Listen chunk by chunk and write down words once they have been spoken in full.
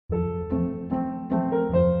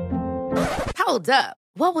Hold up.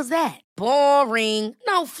 What was that? Boring.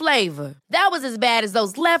 No flavor. That was as bad as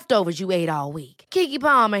those leftovers you ate all week. Keke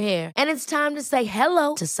Palmer here, and it's time to say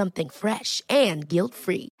hello to something fresh and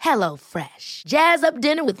guilt-free. Hello Fresh. Jazz up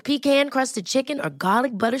dinner with pecan-crusted chicken or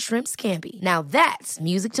garlic butter shrimp scampi. Now that's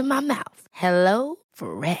music to my mouth. Hello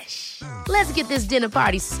Fresh. Let's get this dinner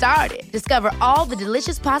party started. Discover all the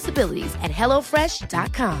delicious possibilities at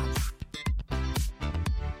hellofresh.com.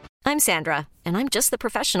 I'm Sandra, and I'm just the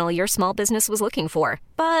professional your small business was looking for.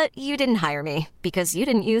 But you didn't hire me because you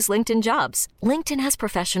didn't use LinkedIn Jobs. LinkedIn has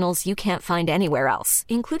professionals you can't find anywhere else,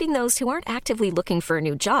 including those who aren't actively looking for a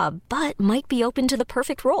new job, but might be open to the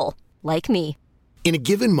perfect role, like me. In a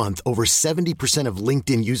given month, over 70% of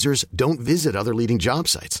LinkedIn users don't visit other leading job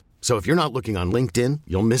sites. So if you're not looking on LinkedIn,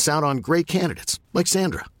 you'll miss out on great candidates like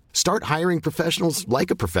Sandra. Start hiring professionals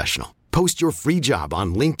like a professional. Post your free job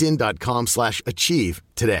on linkedin.com/achieve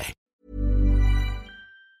today.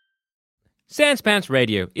 Sans Pants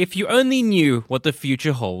Radio, if you only knew what the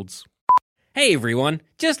future holds. Hey everyone,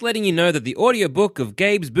 just letting you know that the audiobook of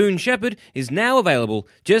Gabe's Boon Shepherd is now available.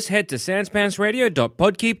 Just head to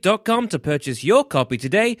sanspantsradio.podkeep.com to purchase your copy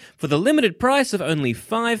today for the limited price of only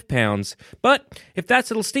 £5. But if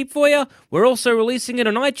that's a little steep for you, we're also releasing it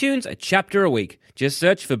on iTunes a chapter a week. Just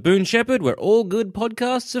search for Boon Shepherd where all good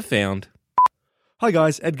podcasts are found. Hi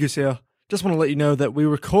guys, Ed Goose here. Just want to let you know that we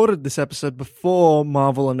recorded this episode before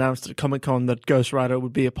Marvel announced at Comic-Con that Ghost Rider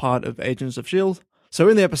would be a part of Agents of S.H.I.E.L.D. So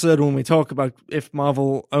in the episode when we talk about if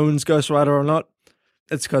Marvel owns Ghost Rider or not,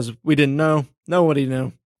 it's because we didn't know. Nobody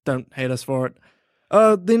knew. Don't hate us for it.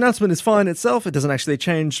 The announcement is fine itself. It doesn't actually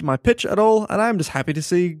change my pitch at all, and I'm just happy to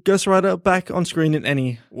see Ghost Rider back on screen in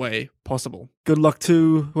any way possible. Good luck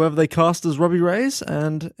to whoever they cast as Robbie Reyes,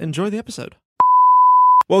 and enjoy the episode.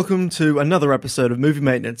 Welcome to another episode of Movie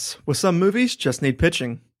Maintenance, where some movies just need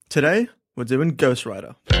pitching. Today, we're doing Ghost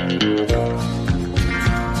Rider.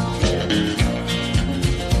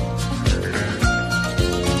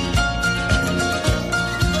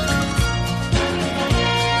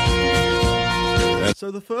 So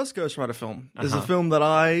the first Ghost Rider film is a film that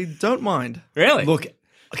I don't mind. Really? Look,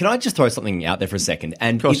 can I just throw something out there for a second?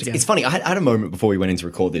 And it's funny, I had a moment before we went in to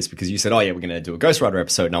record this because you said, oh yeah, we're going to do a Ghost Rider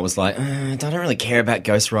episode. And I was like, I don't really care about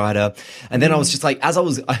Ghost Rider. And then I was just like, I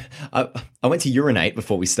went to urinate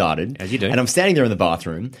before we started. As you do. And I'm standing there in the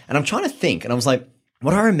bathroom and I'm trying to think. And I was like,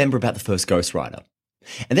 what do I remember about the first Ghost Rider?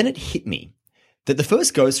 And then it hit me that the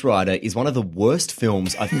first Ghost Rider is one of the worst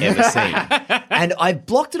films I've ever seen. And I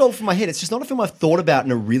blocked it all from my head. It's just not a film I've thought about in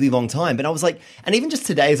a really long time. But I was like, and even just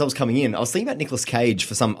today as I was coming in, I was thinking about Nicolas Cage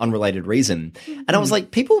for some unrelated reason. And I was like,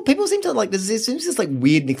 people seem to like, there's this like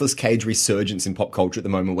weird Nicolas Cage resurgence in pop culture at the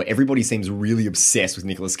moment where everybody seems really obsessed with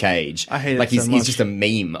Nicolas Cage. I hate it like so much. He's just a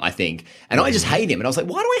meme, I think. And I just hate him. And I was like,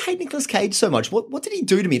 why do I hate Nicolas Cage so much? What did he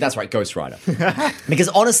do to me? That's right, Ghost Rider. Because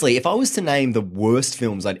honestly, if I was to name the worst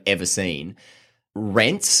films I'd ever seen,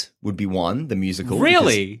 Rent would be one, the musical.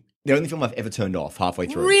 Really? The only film I've ever turned off halfway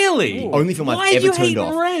through. Really? Only film Why I've ever you turned hate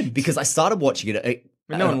off. Rent? Because I started watching it.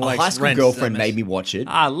 No one A likes high school Rent, girlfriend damn it. made me watch it.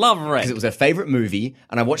 I love Rent. Because it was her favorite movie,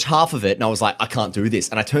 and I watched half of it, and I was like, I can't do this.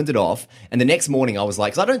 And I turned it off, and the next morning I was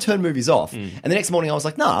like, because I don't turn movies off. And the next morning I was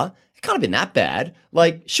like, nah, it can't have been that bad.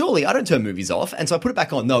 Like, surely I don't turn movies off. And so I put it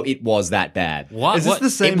back on. No, it was that bad. What? Is this the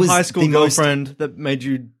same It was high school the most- girlfriend that made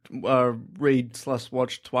you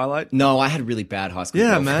read/watch Twilight? No, I had really bad high school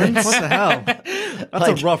Yeah, girlfriends. man. What the hell? That's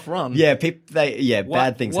Like, a rough run. Yeah,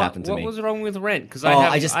 bad things happen to me. What was wrong with Rent? Because Oh,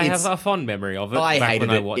 I it's- have a fond memory of it. I back hated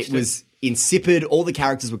when it. I watched It was insipid. All the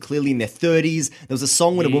characters were clearly in their 30s. There was a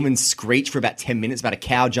song when a woman screeched for about 10 minutes about a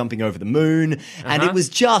cow jumping over the moon. And it was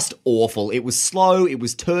just awful. It was slow. It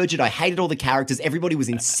was turgid. I hated all the characters. Everybody was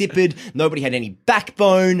insipid. Nobody had any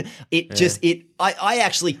backbone. I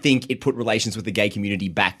actually think it put relations with the gay community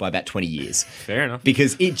back by about 20 years. Fair enough.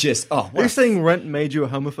 Because it just, Are you saying Rent made you a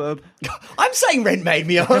homophobe? I'm saying Rent made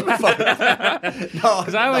me a homophobe.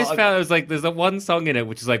 Because I always found it was like there's that one song in it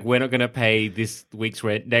which is like we're not going to pay this week's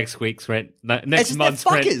rent, next week's rent, next just month's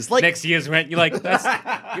they're rent, fuckers. Like- next year's rent. You're like, that's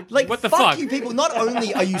Like, what the fuck fuck? you people. Not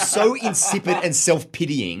only are you so insipid and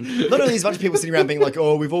self-pitying, not only is a bunch of people sitting around being like,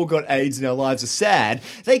 oh, we've all got AIDS and our lives are sad,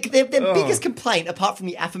 their biggest complaint, apart from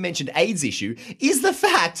the aforementioned AIDS issue, is the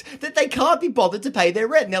fact that they can't be bothered to pay their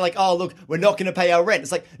rent. And they're like, oh, look, we're not going to pay our rent.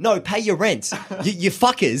 It's like, no, pay your rent. You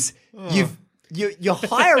fuckers. You're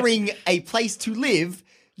hiring a place to live.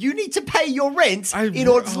 You need to pay your rent in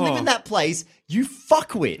order to live in that place. You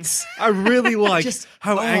fuckwits. I really like Just-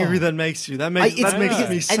 how angry that makes you. That makes me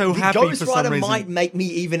and so the happy Ghost for some Rider reason. might make me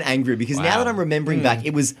even angrier because now that I'm remembering back,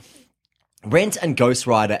 it was Rent and Ghost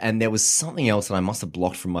Rider, and there was something else that I must have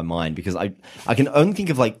blocked from my mind because I can only think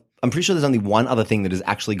of like I'm pretty sure there's only one other thing that has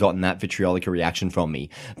actually gotten that vitriolic a reaction from me.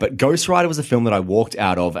 But Ghost Rider was a film that I walked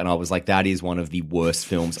out of and I was like, that is one of the worst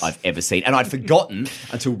films I've ever seen. And I'd forgotten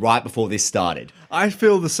until right before this started. I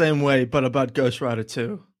feel the same way, but about Ghost Rider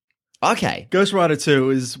 2. Okay. Ghost Rider 2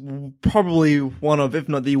 is probably one of, if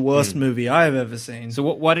not the worst movie I have ever seen. So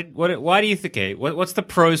why do you think? Okay, what's the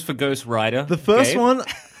pros for Ghost Rider? The first Gabe? one,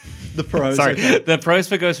 the pros. Sorry, okay. the pros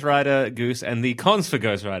for Ghost Rider, Goose, and the cons for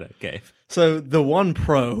Ghost Rider, Gabe. So the one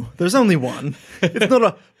pro, there's only one. It's not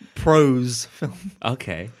a pros film.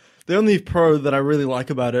 Okay. The only pro that I really like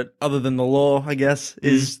about it, other than the lore, I guess,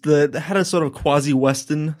 is that it had a sort of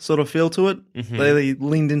quasi-Western sort of feel to it. They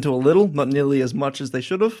leaned into a little, not nearly as much as they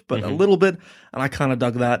should have, but a little bit, and I kind of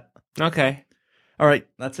dug that. Okay. All right,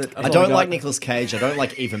 that's it. I don't like Nicolas Cage. I don't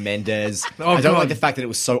like Eva Mendes. Oh, I don't God. like the fact that it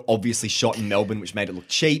was so obviously shot in Melbourne, which made it look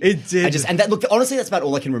cheap. It did. Honestly, that's about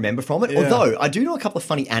all I can remember from it. Yeah. Although I do know a couple of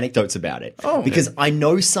funny anecdotes about it. Oh. Because I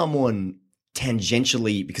know someone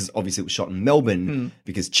tangentially, because obviously it was shot in Melbourne,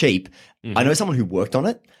 because cheap. I know someone who worked on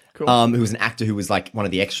it. Cool. Who was an actor who was like one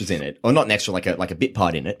of the extras in it, or not an extra, like a bit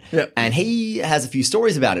part in it. Yeah. And he has a few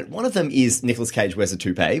stories about it. One of them is Nicolas Cage wears a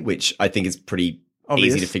toupee, which I think is pretty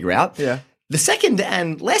Obvious. easy to figure out. Yeah. The second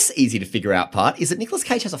and less easy to figure out part is that Nicolas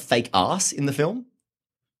Cage has a fake ass in the film.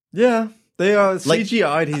 Yeah, they are Like,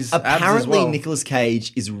 CGI'd his abs as Apparently, well. Nicolas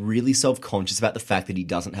Cage is really self-conscious about the fact that he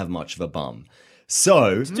doesn't have much of a bum.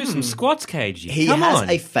 So Do some squats, Cagey. he Come has on.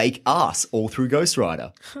 a fake ass all through Ghost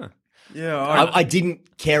Rider. Yeah, I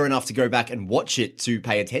didn't care enough to go back and watch it to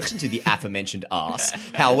pay attention to the aforementioned ass.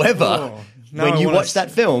 However, now when I you wanna watch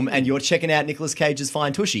that film and you're checking out Nicolas Cage's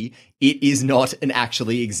fine tushy, it is not an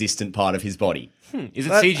actually existent part of his body. Is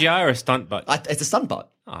it CGI or a stunt butt? It's a stunt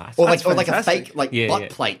butt. that's- or that's like a fantastic. fake like Yeah, butt yeah.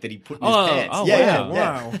 plate that he put in his Oh, pants. oh, yeah, wow.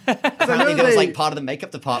 yeah. wow. Apparently there was they- like part of the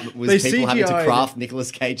makeup department was they people having to CGI'd craft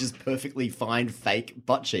Nicolas Cage's perfectly fine fake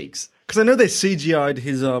butt cheeks. Because I know they CGI'd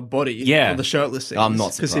his body Yeah. for the shirtless scenes. I'm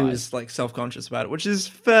not Because he surprised. was like self-conscious about it, which is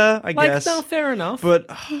fair, I guess. no, fair enough. But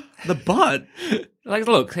the butt, Like,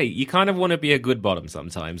 look, hey, you kind of want to be a good bottom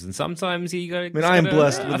sometimes, and sometimes you got. I mean, I am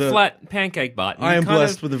blessed with a a- flat pancake butt. and I you am kind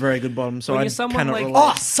blessed of- with a very good bottom, so when I you're someone cannot like- relate.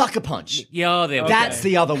 Oh, Sucker Punch. Yeah, there we That's go.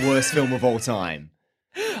 the other worst film of all time.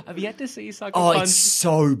 Have you yet to see Sucker Oh, Punch? it's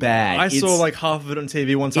so bad. I It's- saw like half of it on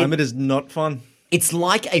TV one time. It is not fun. It's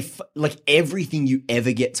like like everything you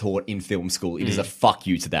ever get taught in film school. It is a fuck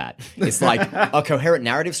you to that. It's like a coherent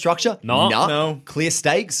narrative structure. No. Nah. No. Clear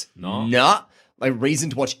stakes. No. Nah. A reason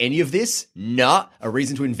to watch any of this? Nah. A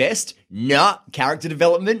reason to invest? Nah. Character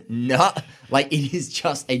development? Nah. Like it is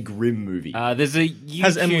just a grim movie. There's a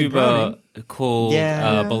Has Emily YouTuber Browning. called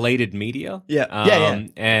Yeah. Belated Media. Yeah. Yeah.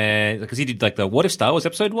 And because he did like the What If Star Wars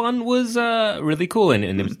episode 1 was really cool, and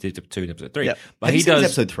episode 2 and episode 3. Yeah. But Have he you seen does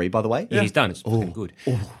episode 3, by the way? Yeah, he's done. It's fucking good.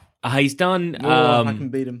 He's done I can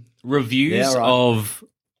beat him. reviews Yeah, right. of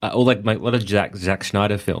all like a lot of Zack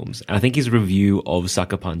Schneider films, and I think his review of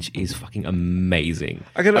Sucker Punch is fucking amazing.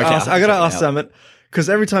 I gotta Okay, ask. I'll I gotta check it ask out. Samet, because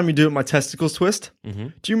every time you do it, my testicles twist. Mm-hmm.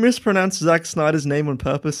 Do you mispronounce Zack Snyder's name on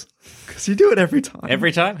purpose? Because you do it every time.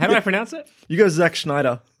 Every time, how do I pronounce it? You go Zack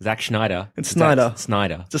Schneider, Zack Schneider. It's Snyder.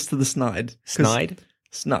 Snyder. just to the snide. 'Cause- Snide.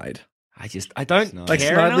 Snide. I don't Like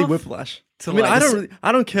care Snidely enough. Whiplash. to I mean, like-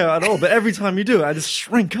 I don't care at all. But every time you do it, I just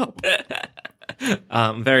shrink up.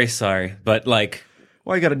 I'm very sorry, but like,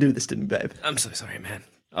 Why you gotta do this to me, babe? I'm so sorry, man.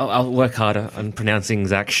 I'll work harder on pronouncing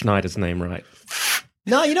Zack Schneider's name right.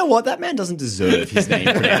 No, you know what? That man doesn't deserve his name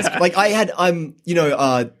pronounced. Like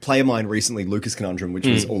player mine recently, Lucas Conundrum, which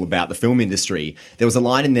was all about the film industry. There was a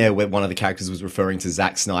line in there where one of the characters was referring to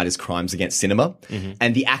Zack Snyder's crimes against cinema,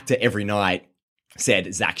 and the actor every night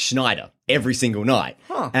said Zack Schneider every single night,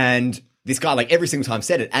 and this guy like every single time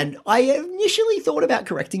said it. And I initially thought about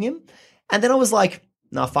correcting him, and then I was like,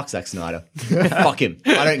 nah, fuck Zack Snyder. Fuck him.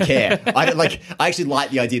 I don't care. I actually like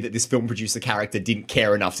the idea that this film producer character didn't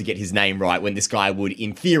care enough to get his name right when this guy would,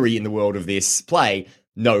 in theory, in the world of this play,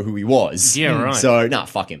 know who he was. Yeah, right. So, nah,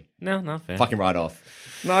 fuck him. No, not fair. Fuck him right off.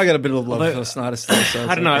 No, I got a bit of love Although- for Snyder still. So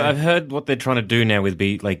I don't know. I've heard what they're trying to do now with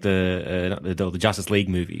not the Justice League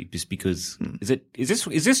movie. Just because is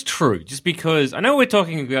this true? Just because I know we're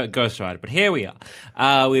talking about Ghost Rider, but here we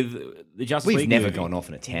are with the Justice We've League. never movie. gone off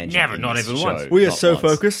on a tangent. Never, in not this even show. once. We are Not so once.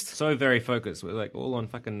 focused. So very focused. We're like all on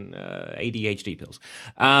fucking ADHD pills.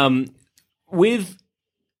 With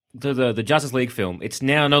the Justice League film, it's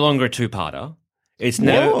now no longer a two-parter.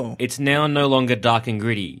 Whoa. It's now no longer dark and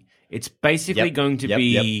gritty. It's basically Yep, going to yep,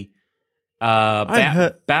 be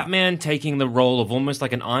Batman taking the role of almost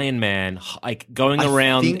like an Iron Man, like going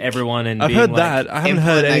around everyone and I've being heard like, that. I haven't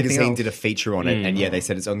Empire heard anything Magazine else. did a feature on it, and yeah, they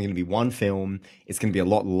said it's only going to be one film. It's going to be a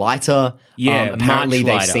lot lighter. Yeah, apparently much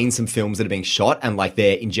they've lighter. seen some films that are being shot, and like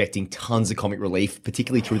they're injecting tons of comic relief,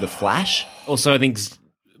 particularly through the Flash. Also, I think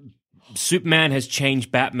Superman has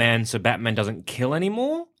changed Batman, so Batman doesn't kill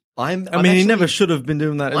anymore. I mean, he never should have been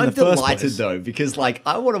doing that in I'm the first delighted place. though, because like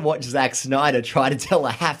I want to watch Zack Snyder try to tell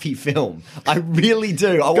a happy film. I really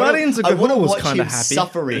do. Guardians of I want to Gahul was watch kinda him happy.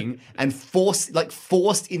 suffering and forced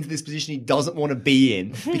into this position he doesn't want to be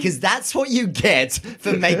in, because that's what you get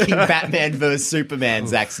for making Batman vs Superman.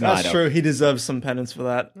 Zack Snyder. That's true. He deserves some penance for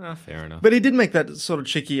that. Fair enough. But he did make that sort of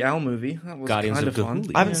cheeky owl movie. That was Guardians kind of of fun.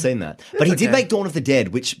 Gahul. I haven't seen that, but he did okay. make Dawn of the Dead,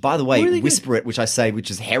 which, by the way, Really good. Whisper It, which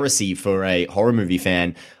is heresy for a horror movie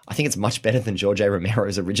fan. I think it's much better than George A.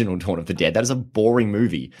 Romero's original Dawn of the Dead. That is a boring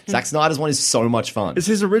movie. Zack Snyder's one is so much fun. Is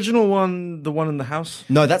his original one the one in the house?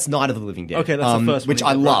 No, that's Night of the Living Dead. Okay, that's the first one which he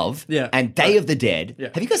I did, right? love. Yeah. And Day of the Dead. Yeah.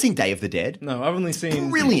 Have you guys seen Day of the Dead? No, I've only seen...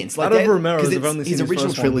 Brilliant. Out of Romero's, because I've only seen his original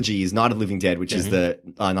first one. trilogy is Night of the Living Dead, which is the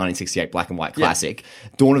 1968 black and white classic.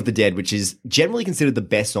 Dawn of the Dead, which is generally considered the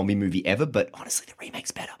best zombie movie ever, but honestly, the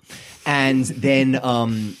remake's better. And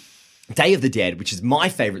then... Day of the Dead, which is my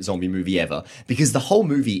favorite zombie movie ever, because the whole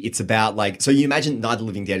movie, it's about like, so you imagine Night of the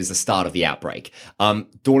Living Dead is the start of the outbreak. Dawn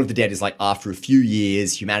of the Dead is like after a few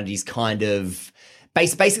years, humanity's kind of,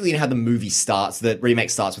 basically you know how the movie starts, the remake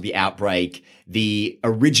starts with the outbreak. The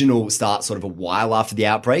original starts sort of a while after the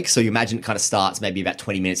outbreak. So you imagine it kind of starts maybe about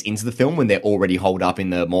 20 minutes into the film when they're already holed up in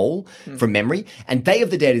the mall from memory. And Day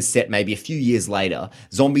of the Dead is set maybe a few years later.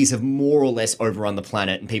 Zombies have more or less overrun the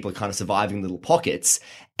planet and people are kind of surviving in little pockets.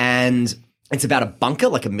 And it's about a bunker,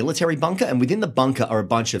 like a military bunker. And within the bunker are a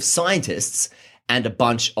bunch of scientists and a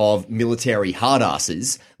bunch of military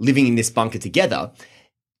hardasses living in this bunker together.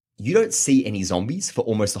 You don't see any zombies for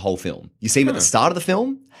almost the whole film. You see them at the start of the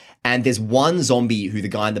film, and there's one zombie who the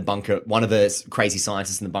guy in the bunker, one of the crazy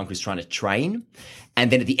scientists in the bunker is trying to train.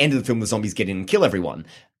 And then at the end of the film, the zombies get in and kill everyone.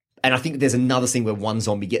 And I think there's another scene where one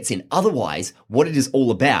zombie gets in. Otherwise, what it is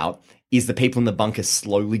all about is the people in the bunker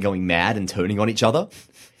slowly going mad and turning on each other.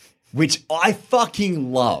 Which I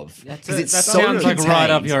fucking love. Because it's that so sounds like contained, right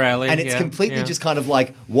up your alley, and it's yeah, completely yeah. just kind of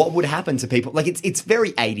like what would happen to people. Like it's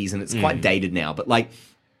very 80s and it's quite dated now, but like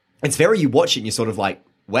it's very, you watch it and you're sort of like,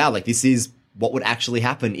 wow, like this is what would actually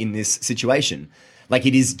happen in this situation. Like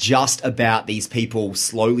it is just about these people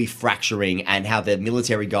slowly fracturing and how the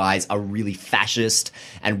military guys are really fascist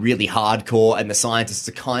and really hardcore, and the scientists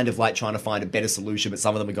are kind of like trying to find a better solution, but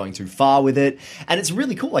some of them are going too far with it. And it's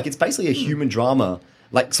really cool. Like it's basically a human drama,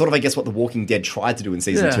 like sort of I guess what The Walking Dead tried to do in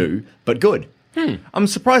season 2, but good. I'm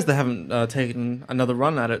surprised they haven't taken another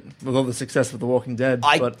run at it with all the success of The Walking Dead.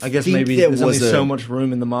 But I guess think maybe there there's only was so much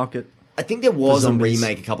room in the market. I think there was a zombies.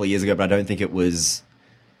 remake a couple of years ago, but I don't think it was.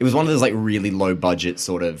 It was one of those like really low budget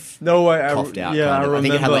sort of No way. coughed out. Yeah, kind of. I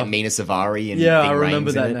think it had like remember. Mina Savari and Yeah, Ving I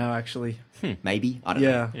remember Rhames in that it. now, actually. Maybe, I don't know.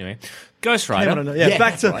 Yeah. Anyway, Ghost I Rider. don't know. Yeah,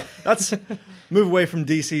 back to... right. Let's move away from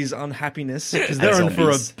DC's unhappiness, because they're And in for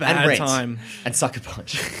a zombies. bad and Rent. time. And Sucker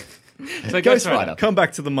Punch. So Ghost Rider. Come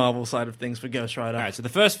back to the Marvel side of things for Ghost Rider. All right, so the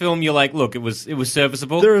first film, you're like, look, it was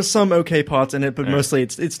serviceable. There are some okay parts in it, but mostly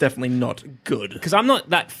it's definitely not good. Because I'm not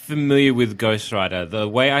that familiar with Ghost Rider. The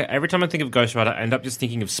way every time I think of Ghost Rider, I end up just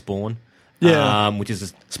thinking of Spawn. Yeah. Which is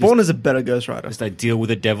just, Spawn is a better Ghost Rider. just they deal with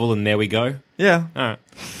the devil and there we go. Yeah. All right.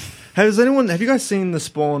 Have you guys seen the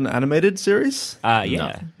Spawn animated series?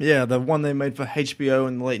 Yeah. Yeah, the one they made for HBO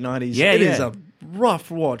in the late 90s. Yeah, It is yeah. a rough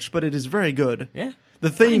watch, but it is very good. Yeah.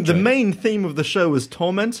 The main theme of the show is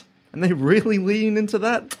torment, and they really lean into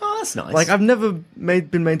that. Oh, that's nice. Like, I've never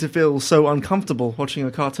been made to feel so uncomfortable watching a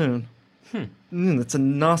cartoon. It's a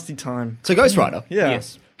nasty time. so Ghost Rider. Yeah.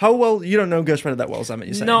 Yes. How well, you don't know Ghost Rider that well, Sam,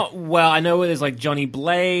 you're saying? Not well. I know there's like Johnny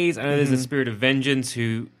Blaze. I know there's the Spirit of Vengeance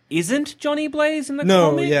who isn't Johnny Blaze in the No,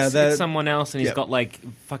 comics. yeah, that- it's someone else, and he's Yep. got like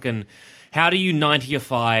fucking. How do you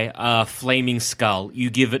 90ify a flaming skull? You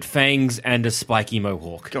give it fangs and a spiky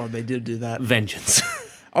mohawk. God, they did do that. Vengeance.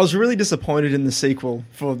 I was really disappointed in the sequel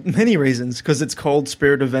for many reasons, because it's called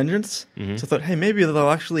Spirit of Vengeance. So I thought, hey, maybe they'll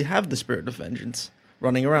actually have the Spirit of Vengeance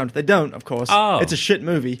running around. They don't, of course. Oh. It's a shit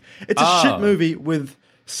movie. It's a shit movie with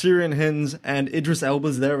Syrian Hins and Idris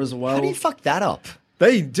Elba's there as well. How do you fuck that up?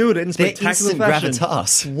 They do it in They're spectacular instant fashion.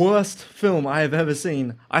 gravitas. Worst film I have ever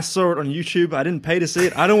seen. I saw it on YouTube. I didn't pay to see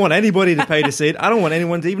it. I don't want anybody to pay to see it. I don't want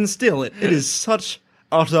anyone to even steal it. It is such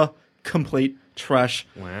utter, complete trash.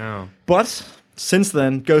 Wow. But since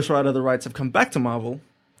then, Ghost Rider, the rights have come back to Marvel.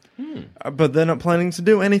 But they're not planning to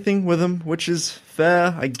do anything with him, which is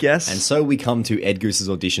fair, I guess. And so we come to Ed Goose's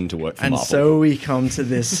audition to work for And Marvel. so we come to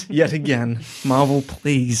this yet again. Marvel,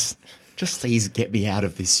 please. Please get me out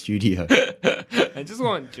of this studio. I just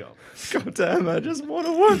want a job. God damn, I just want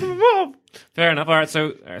to work for Marvel. Fair enough. All right,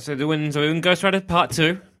 so doing Ghost Rider Part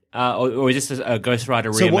 2, or is this a Ghost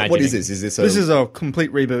Rider So reimagining? what is this? Is this This is a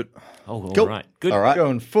complete reboot. Oh, all Cool. right. Good. All right.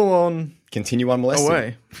 Going full on Continue unmolested.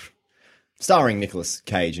 away. Starring Nicolas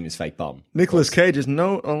Cage and his fake bum. Nicolas Cage is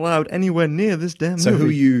not allowed anywhere near this damn So movie. who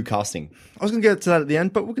are you casting? I was going to get to that at the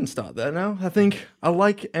end, but we can start there now. I think I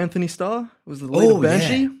like Anthony Starr. Was the lead of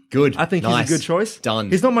Banshee. yeah. Good. I think Nice. he's a good choice. Done.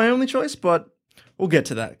 He's not my only choice, but we'll get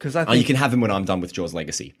to that because I Oh, think you can have him when I'm done with Jaws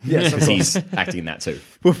Legacy. Yes, of because course. he's acting in that too.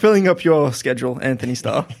 we're filling up your schedule, Anthony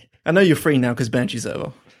Starr. I know you're free now because Banshee's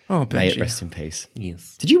over. Oh, May it Banshee. rest in peace.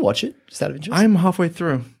 Yes. Did you watch it? Just out of interest? I'm halfway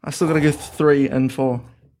through. I still got to go 3 and 4.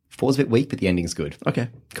 4's a bit weak, but the ending's good. Okay.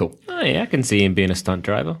 Cool. Oh, yeah, I can see him being a stunt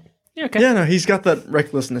driver. Yeah, okay. Yeah, no, he's got that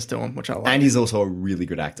recklessness to him, which I like. And he's also a really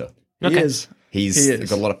good actor. He is. He's He is.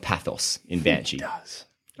 got a lot of pathos in Banshee. All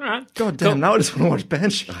right. God damn, now I just want to watch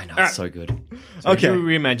Banshee. I know, it's so good. Okay.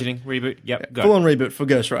 Reimagining, reboot. Yep, go. Full on reboot for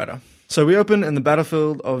Ghost Rider. So we open in the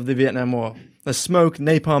battlefield of the Vietnam War. There's smoke,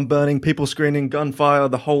 napalm burning, people screaming, gunfire,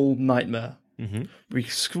 the whole nightmare. Mm-hmm. We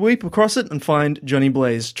sweep across it and find Johnny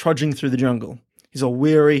Blaze trudging through the jungle. He's all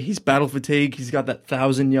weary, he's battle fatigued, he's got that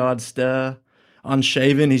 1,000-yard stare.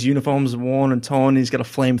 Unshaven, his uniform's worn and torn, he's got a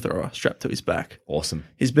flamethrower strapped to his back. Awesome.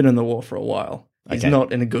 He's been in the war for a while. He's Okay.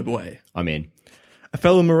 not in a good way. I'm in. A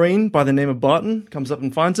fellow Marine by the name of Barton comes up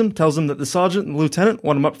and finds him, tells him that the sergeant and the lieutenant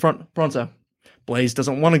want him up front pronto. Blaze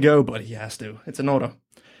doesn't want to go, but he has to. It's an order.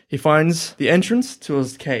 He finds the entrance to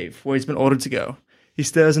his cave, where he's been ordered to go. He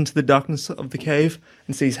stares into the darkness of the cave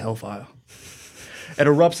and sees hellfire. It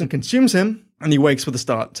erupts and consumes him, and he wakes with a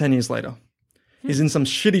start 10 years later. He's in some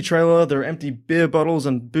shitty trailer, there are empty beer bottles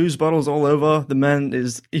and booze bottles all over. The man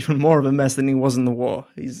is even more of a mess than he was in the war.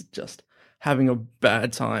 He's just having a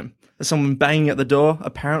bad time. There's someone banging at the door.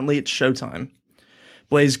 Apparently it's showtime.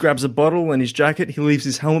 Blaze grabs a bottle and his jacket, he leaves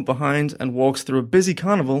his helmet behind and walks through a busy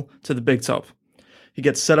carnival to the big top. He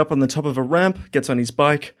gets set up on the top of a ramp, gets on his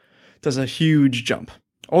bike, does a huge jump.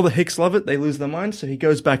 All the Hicks love it, they lose their mind, so he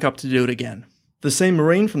goes back up to do it again. The same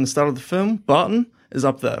Marine from the start of the film, Barton, is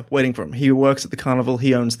up there, waiting for him. He works at the carnival,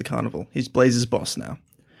 he owns the carnival. He's Blaze's boss now.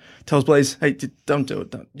 Tells Blaze, hey, don't do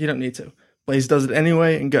it, you don't need to. Blaze does it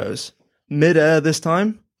anyway and goes. Mid-air this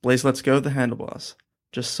time, Blaze lets go of the handlebars.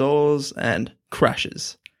 Just soars and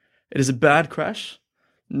crashes. It is a bad crash.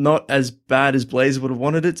 Not as bad as Blaze would have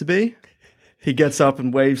wanted it to be. He gets up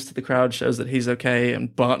and waves to the crowd, shows that he's okay,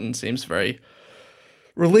 and Barton seems very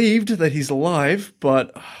relieved that he's alive,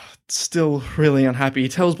 but still really unhappy. He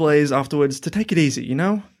tells Blaze afterwards to take it easy, you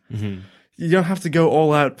know? Mm-hmm. You don't have to go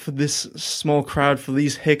all out for this small crowd, for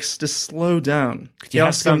these Hicks. Just slow down. Could you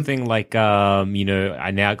have something like, I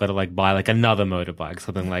now got to buy another motorbike,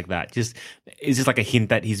 something like that. Is this like a hint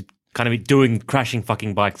that he's kind of crashing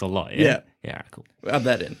fucking bikes a lot? Yeah. Yeah, cool. Add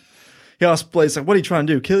that in. He asks Blaze, what are you trying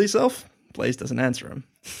to do? Kill yourself? Blaze doesn't answer him.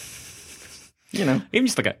 You know. Even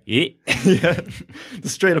just yeah. Yeah.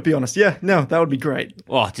 Just straight up be honest. Yeah, no, that would be great.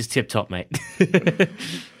 Oh, just tip top, mate.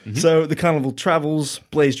 So the carnival travels,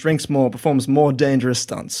 Blaze drinks more, performs more dangerous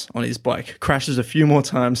stunts on his bike, crashes a few more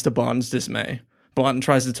times to Barton's dismay. Barton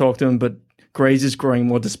tries to talk to him, but Graze is growing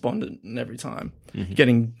more despondent every time,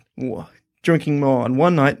 drinking more. And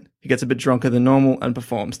one night, he gets a bit drunker than normal and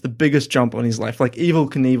performs the biggest jump on his life, like Evel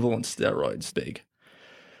Knievel on steroids big.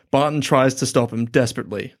 Barton tries to stop him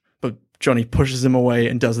desperately, but Johnny pushes him away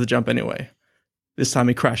and does the jump anyway. This time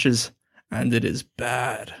he crashes, and it is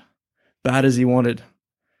bad. Bad as he wanted.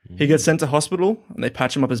 He gets sent to hospital, and they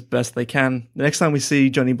patch him up as best they can. The next time we see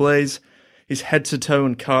Johnny Blaze, he's head to toe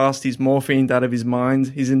in cast, he's morphined out of his mind,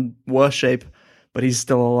 he's in worse shape, but he's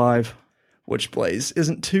still alive, which Blaze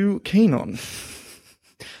isn't too keen on.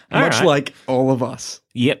 Much like all of us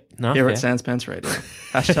Yep. No, here fair. at Sanspants Radio.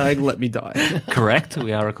 Hashtag let me die. Correct.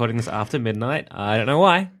 We are recording this after midnight. I don't know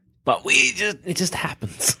why, but it just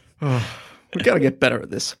happens. We gotta get better at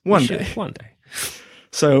this. One day. One day.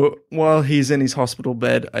 So while he's in his hospital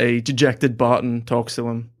bed, a dejected Barton talks to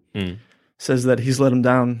him, says that he's let him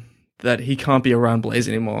down, that he can't be around Blaze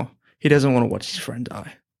anymore. He doesn't want to watch his friend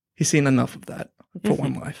die. He's seen enough of that for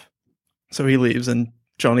one life. So he leaves, and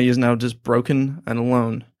Johnny is now just broken and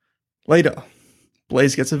alone. Later,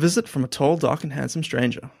 Blaze gets a visit from a tall, dark, and handsome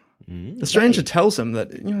stranger. The stranger tells him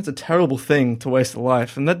that it's a terrible thing to waste a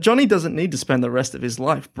life, and that Johnny doesn't need to spend the rest of his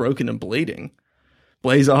life broken and bleeding.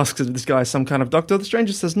 Blaze asks if this guy is some kind of doctor. The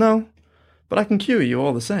stranger says no, but I can cure you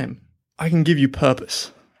all the same. I can give you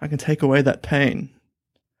purpose. I can take away that pain.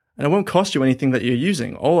 And it won't cost you anything that you're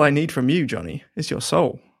using. All I need from you, Johnny, is your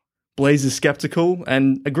soul. Blaze is skeptical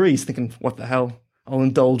and agrees, thinking, what the hell? I'll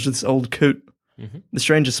indulge this old coot. The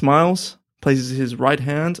stranger smiles, places his right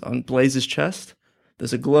hand on Blaze's chest.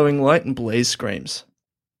 There's a glowing light and Blaze screams.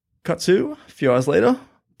 Cut to, a few hours later,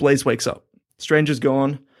 Blaze wakes up. Stranger's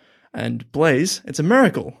gone, and Blaze, it's a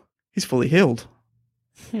miracle. He's fully healed.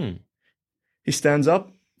 He stands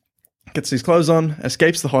up, gets his clothes on,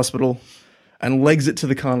 escapes the hospital, and legs it to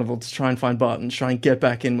the carnival to try and find Barton, to try and get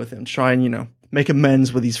back in with him, try and, make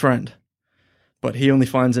amends with his friend. But he only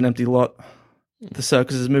finds an empty lot. The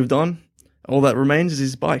circus has moved on. All that remains is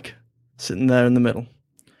his bike, sitting there in the middle.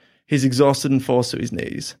 He's exhausted and falls to his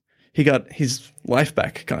knees. He got his life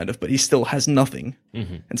back, kind of, but he still has nothing.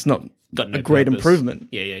 It's not a great improvement.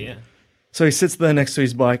 Yeah. So he sits there next to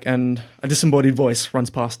his bike, and a disembodied voice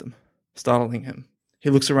runs past him, startling him.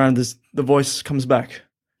 He looks around as the voice comes back,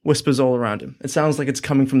 whispers all around him. It sounds like it's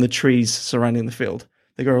coming from the trees surrounding the field.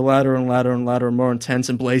 They go louder and louder and louder and more intense,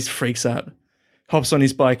 and Blaze freaks out. Hops on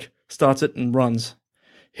his bike, starts it, and runs.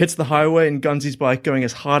 Hits the highway and guns his bike, going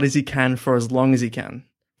as hard as he can for as long as he can.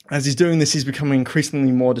 As he's doing this, he's becoming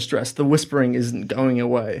increasingly more distressed. The whispering isn't going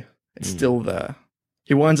away. It's still there.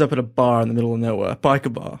 He winds up at a bar in the middle of nowhere,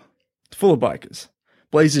 biker bar. It's full of bikers.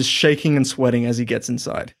 Blaze is shaking and sweating as he gets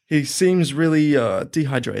inside. He seems really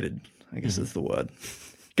dehydrated, I guess is the word.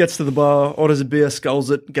 Gets to the bar, orders a beer,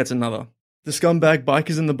 sculls it, gets another. The scumbag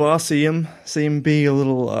bikers in the bar see him be a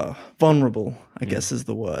little vulnerable, I guess is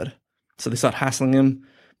the word. So they start hassling him.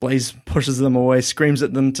 Blaze pushes them away, screams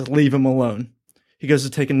at them to leave him alone. He goes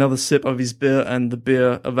to take another sip of his beer, and the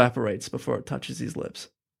beer evaporates before it touches his lips.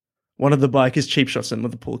 One of the bikers cheap shots him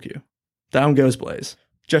with a pool cue. Down goes Blaze.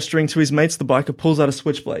 Gesturing to his mates, the biker pulls out a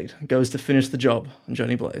switchblade and goes to finish the job on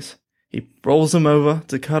Johnny Blaze. He rolls him over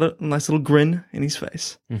to cut a nice little grin in his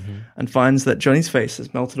face, and finds that Johnny's face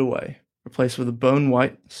has melted away, replaced with a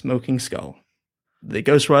bone-white, smoking skull. The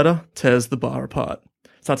Ghost Rider tears the bar apart,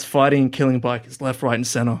 starts fighting and killing bikers left, right, and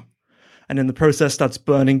center, and in the process starts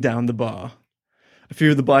burning down the bar. A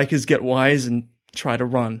few of the bikers get wise and try to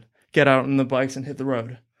run, get out on the bikes and hit the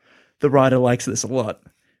road. The rider likes this a lot.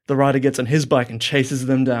 The rider gets on his bike and chases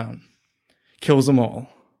them down, kills them all.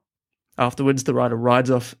 Afterwards, the rider rides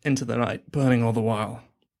off into the night, burning all the while.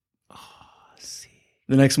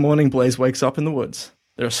 The next morning, Blaze wakes up in the woods.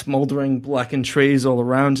 There are smoldering, blackened trees all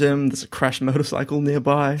around him. There's a crashed motorcycle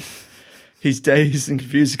nearby. He's dazed and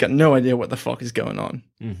confused. He's got no idea what the fuck is going on.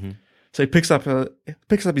 So he picks up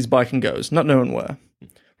his bike and goes, not knowing where.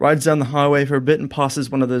 Rides down the highway for a bit and passes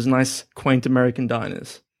one of those nice, quaint American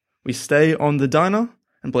diners. We stay on the diner,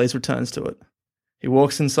 and Blaze returns to it. He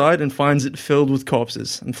walks inside and finds it filled with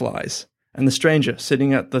corpses and flies, and the stranger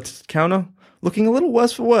sitting at the counter, looking a little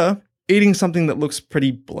worse for wear, eating something that looks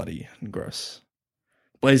pretty bloody and gross.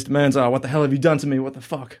 Blaze demands, what the hell have you done to me? What the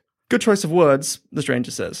fuck? Good choice of words, the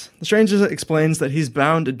stranger says. The stranger explains that he's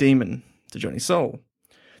bound a demon to Johnny's soul.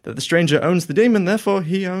 That the stranger owns the demon, therefore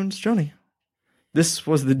he owns Johnny. This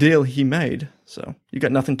was the deal he made, so you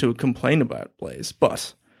got nothing to complain about, Blaze.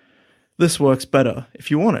 But this works better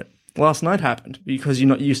if you want it. Last night happened because you're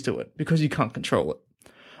not used to it, because you can't control it.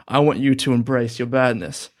 I want you to embrace your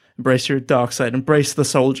badness, embrace your dark side, embrace the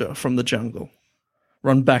soldier from the jungle.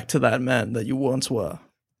 Run back to that man that you once were.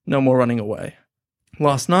 No more running away.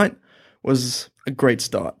 Last night was a great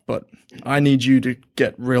start, but I need you to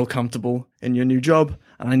get real comfortable in your new job,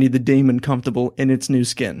 and I need the demon comfortable in its new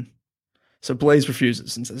skin. So Blaze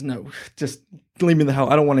refuses and says, no, just leave me the hell.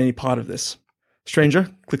 I don't want any part of this. Stranger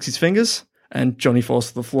clicks his fingers, and Johnny falls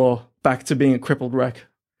to the floor, back to being a crippled wreck.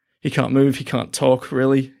 He can't move, he can't talk,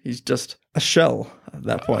 really. He's just a shell at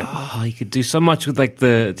that point. Oh, he could do so much with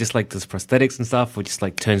this prosthetics and stuff, or just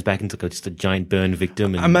turns back into just a giant burn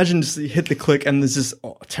victim. And imagine just you hit the click and there's this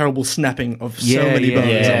terrible snapping of so many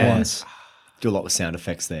bones at once. Do a lot with sound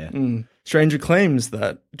effects there. Stranger claims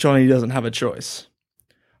that Johnny doesn't have a choice,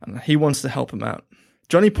 and he wants to help him out.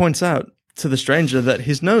 Johnny points out to the stranger that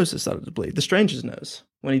his nose has started to bleed, the stranger's nose,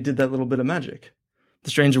 when he did that little bit of magic. The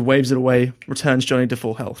stranger waves it away, returns Johnny to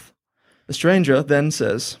full health. The stranger then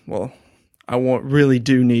says, well, I really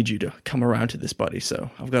do need you to come around to this, buddy, so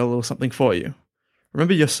I've got a little something for you.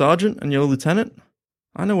 Remember your sergeant and your lieutenant?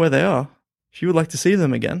 I know where they are. If you would like to see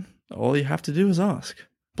them again, all you have to do is ask.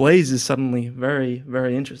 Blaze is suddenly very,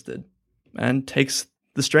 very interested and takes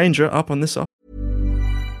the stranger up on this offer.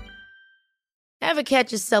 Ever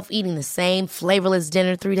catch yourself eating the same flavorless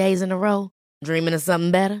dinner 3 days in a row? Dreaming of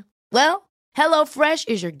something better? Well, HelloFresh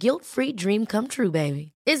is your guilt-free dream come true,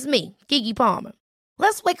 baby. It's me, Keke Palmer.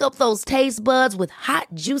 Let's wake up those taste buds with hot,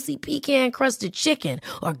 juicy pecan-crusted chicken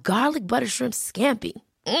or garlic butter shrimp scampi.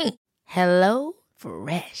 Hello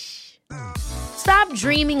Fresh. Stop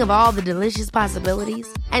dreaming of all the delicious possibilities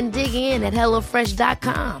and dig in at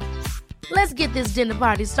HelloFresh.com. Let's get this dinner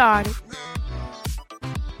party started.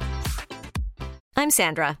 I'm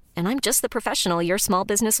Sandra, and I'm just the professional your small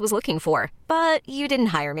business was looking for. But you didn't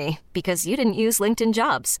hire me because you didn't use LinkedIn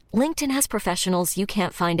Jobs. LinkedIn has professionals you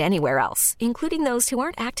can't find anywhere else, including those who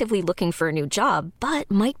aren't actively looking for a new job,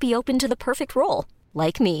 but might be open to the perfect role,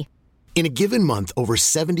 like me. In a given month, over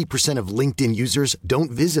 70% of LinkedIn users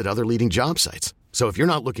don't visit other leading job sites. So if you're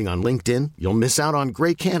not looking on LinkedIn, you'll miss out on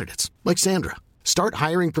great candidates like Sandra. Start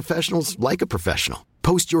hiring professionals like a professional.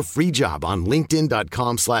 Post your free job on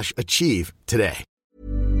linkedin.com/achieve today.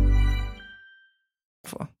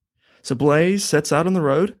 So Blaze sets out on the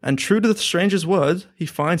road, and true to the stranger's word, he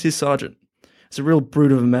finds his sergeant. It's a real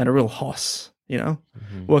brute of a man, a real hoss, you know,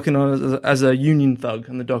 working on as a Union thug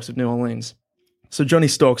on the docks of New Orleans. So Johnny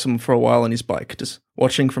stalks him for a while on his bike, just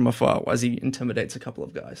watching from afar as he intimidates a couple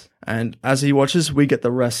of guys. And as he watches, we get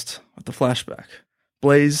the rest of the flashback.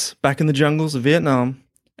 Blaze, back in the jungles of Vietnam,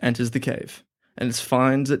 enters the cave, and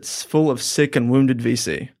finds it's full of sick and wounded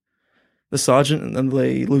VC. The sergeant and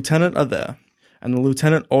the lieutenant are there, and the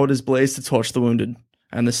lieutenant orders Blaze to torch the wounded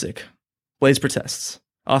and the sick. Blaze protests,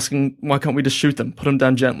 asking why can't we just shoot them, put them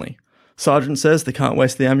down gently. Sergeant says they can't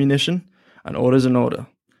waste the ammunition, and orders an order.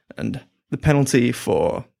 And the penalty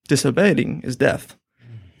for disobeying is death.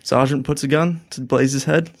 Sergeant puts a gun to Blaze's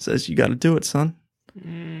head, says, "You gotta do it, son."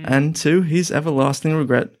 And to his everlasting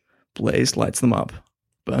regret, Blaze lights them up,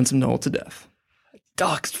 burns them all to death.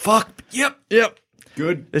 Dark as fuck. Yep.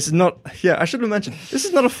 Good. This is not, I should have mentioned, this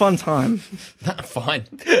is not a fun time. Fine.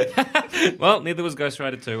 Well, neither was Ghost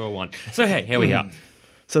Rider 2 or 1. So hey, here we are.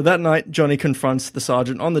 So that night, Johnny confronts the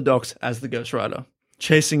sergeant on the docks as the Ghost Rider,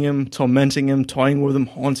 chasing him, tormenting him, toying with him,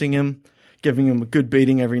 haunting him, giving him a good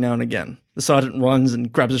beating every now and again. The sergeant runs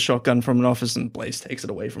and grabs a shotgun from an office, and Blaze takes it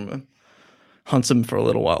away from him. Hunts him for a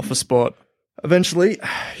little while for sport. Eventually,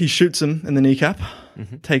 he shoots him in the kneecap,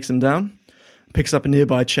 takes him down, picks up a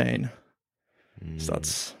nearby chain,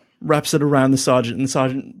 wraps it around the sergeant, and the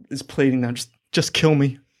sergeant is pleading now, just kill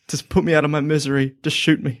me. Just put me out of my misery. Just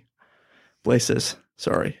shoot me. Blaze says,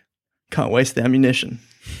 sorry, can't waste the ammunition.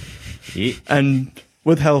 Yeah. And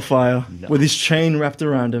with hellfire, with his chain wrapped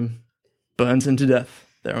around him, burns him to death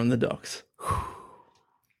there on the docks.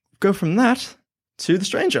 Go from that to the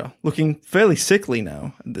stranger, looking fairly sickly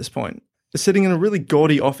now at this point. Is sitting in a really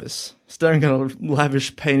gaudy office, staring at a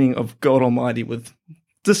lavish painting of God Almighty with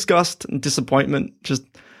disgust and disappointment. Just,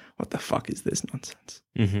 what the fuck is this nonsense?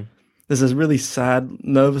 Mm-hmm. There's this really sad,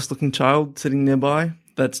 nervous-looking child sitting nearby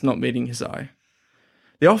that's not meeting his eye.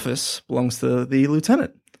 The office belongs to the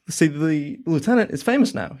lieutenant. See, the lieutenant is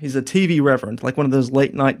famous now. He's a TV reverend, like one of those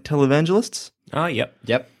late-night televangelists. Oh, yep.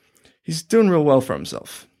 He's doing real well for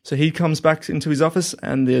himself. So he comes back into his office,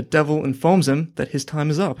 and the devil informs him that his time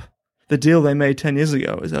is up. The deal they made 10 years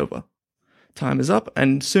ago is over. Time is up,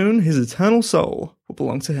 and soon his eternal soul will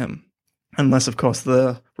belong to him. Unless, of course,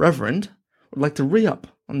 the reverend would like to re-up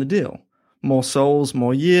on the deal. More souls,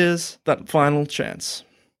 more years, that final chance.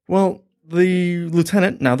 Well, the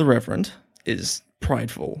lieutenant, now the reverend, is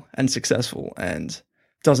prideful and successful and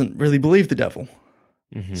doesn't really believe the devil.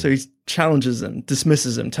 Mm-hmm. So he challenges him,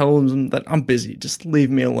 dismisses him, tells him that I'm busy, just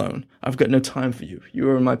leave me alone. I've got no time for you. You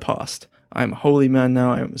are in my past. I'm a holy man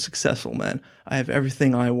now. I am a successful man. I have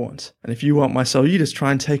everything I want. And if you want my soul, you just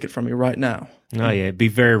try and take it from me right now. Oh, yeah. Be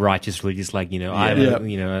very righteous, religious, like,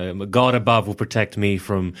 a God above will protect me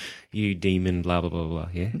from you, demon, blah, blah, blah, blah.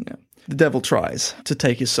 Yeah. The devil tries to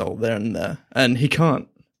take his soul there and there, and he can't.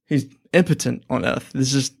 He's impotent on earth.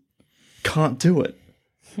 This just can't do it.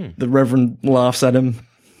 The reverend laughs at him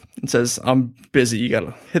and says, I'm busy. You got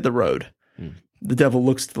to hit the road. The devil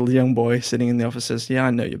looks at the young boy sitting in the office and says, yeah,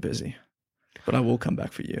 I know you're busy, but I will come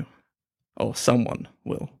back for you. Or someone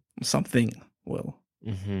will. Something will.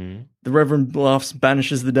 Mm-hmm. The reverend laughs,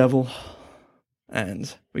 banishes the devil,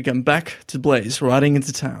 and we come back to Blaze riding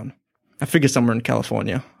into town. I figure somewhere in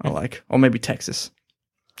California, or maybe Texas.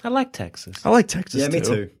 I like Texas. I like Texas, Yeah, me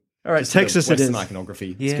too. All right, Just Texas the it is. Western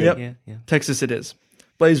iconography. Yeah. Texas it is.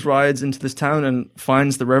 Blaze rides into this town and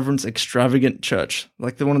finds the reverend's extravagant church,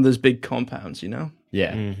 like one of those big compounds, you know?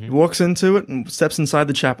 Yeah. Mm-hmm. He walks into it and steps inside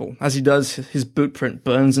the chapel. As he does, his boot print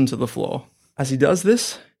burns into the floor. As he does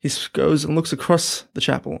this, he goes and looks across the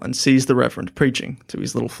chapel and sees the reverend preaching to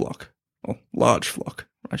his little flock. Or large flock,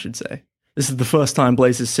 I should say. This is the first time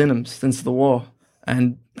Blaze has seen him since the war,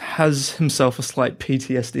 and has himself a slight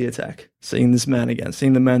PTSD attack, seeing this man again,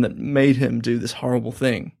 seeing the man that made him do this horrible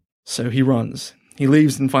thing. So he runs. He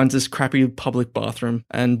leaves and finds this crappy public bathroom,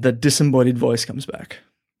 and the disembodied voice comes back.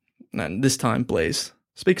 And this time, Blaze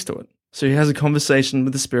speaks to it. So he has a conversation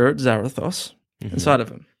with the spirit Zarathos inside of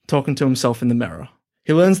him, talking to himself in the mirror.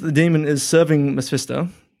 He learns that the demon is serving Mephisto,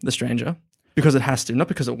 the stranger, because it has to, not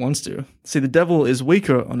because it wants to. See, the devil is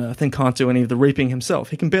weaker on Earth and can't do any of the reaping himself.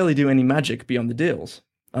 He can barely do any magic beyond the deals.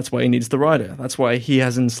 That's why he needs the rider. That's why he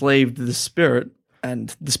has enslaved the spirit,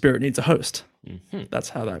 and the spirit needs a host. That's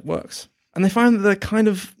how that works. And they find that they're kind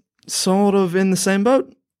of, sort of in the same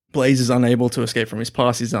boat. Blaze is unable to escape from his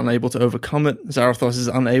past. He's unable to overcome it. Zarathos is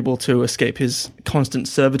unable to escape his constant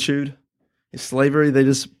servitude, his slavery. They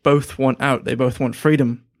just both want out. They both want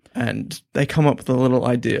freedom. And they come up with a little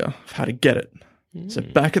idea of how to get it. So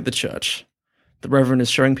back at the church, the Reverend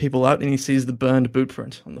is showing people out and he sees the burned boot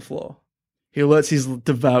print on the floor. He alerts his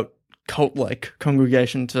devout, cult-like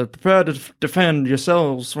congregation to prepare to defend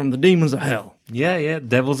yourselves from the demons of hell. Yeah,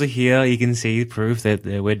 devils are here. You can see proof that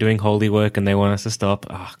we're doing holy work and they want us to stop.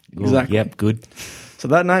 Exactly. Yep, good. So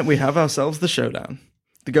that night we have ourselves the showdown.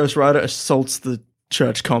 The Ghost Rider assaults the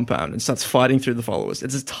church compound and starts fighting through the followers.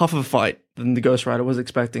 It's a tougher fight than the Ghost Rider was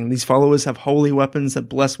expecting. These followers have holy weapons, have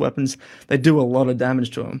blessed weapons. They do a lot of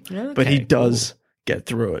damage to him, but he does get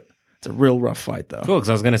through it. It's a real rough fight, though. Cool, because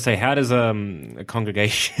I was going to say, how does a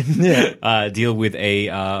congregation deal with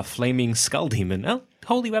a flaming skull demon? Oh,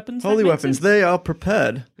 holy weapons? Holy weapons. They are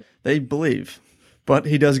prepared. They believe. But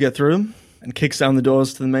he does get through them and kicks down the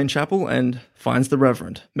doors to the main chapel and finds the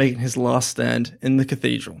Reverend, making his last stand in the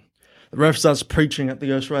cathedral. The Rev starts preaching at the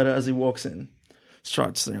Ghost Rider as he walks in.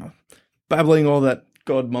 Starts, babbling all that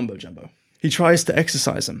God mumbo-jumbo. He tries to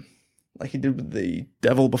exorcise him, like he did with the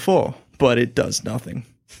devil before, but it does nothing.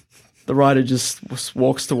 The rider just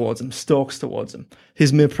walks towards him, stalks towards him.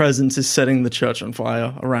 His mere presence is setting the church on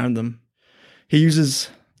fire around them. He uses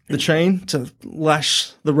the chain to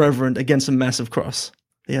lash the Reverend against a massive cross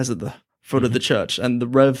he has at the foot of the church, and the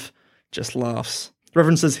Rev just laughs. The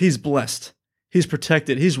Reverend says he's blessed, he's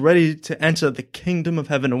protected, he's ready to enter the kingdom of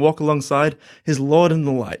heaven and walk alongside his Lord in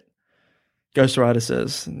the light. Ghost Rider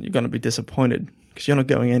says, you're going to be disappointed because you're not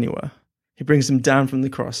going anywhere. He brings him down from the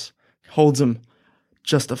cross, holds him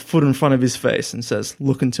just a foot in front of his face and says,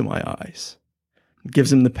 look into my eyes.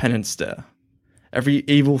 Gives him the penance stare. Every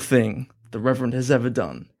evil thing the Reverend has ever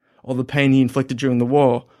done, all the pain he inflicted during the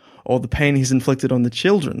war, all the pain he's inflicted on the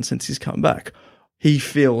children since he's come back, he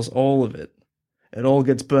feels all of it. It all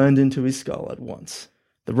gets burned into his skull at once.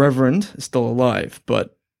 The Reverend is still alive,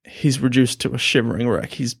 but he's reduced to a shivering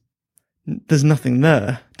wreck. There's nothing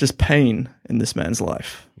there, just pain in this man's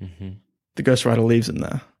life. The Ghost Rider leaves him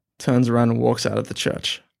there, turns around and walks out of the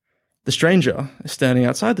church. The stranger is standing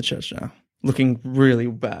outside the church now, looking really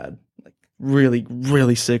bad, like really,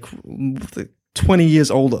 really sick, 20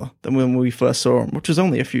 years older than when we first saw him, which was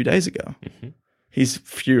only a few days ago. He's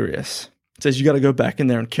furious. Says, you got to go back in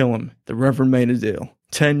there and kill him. The Reverend made a deal.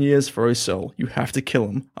 10 years for his soul. You have to kill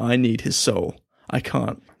him. I need his soul. I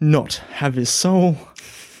can't not have his soul.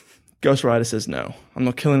 Ghost Rider says, no, I'm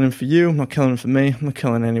not killing him for you. I'm not killing him for me. I'm not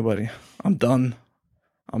killing anybody. I'm done.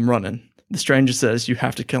 I'm running. The stranger says, you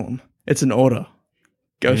have to kill him. It's an order.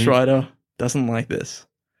 Ghost Rider doesn't like this,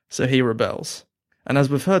 so he rebels. And as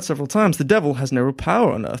we've heard several times, the devil has no real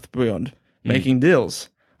power on Earth beyond making deals.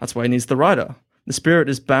 That's why he needs the rider. The spirit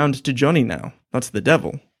is bound to Johnny now. That's the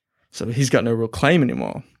devil. So he's got no real claim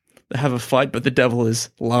anymore. They have a fight, but the devil is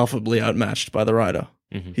laughably outmatched by the rider.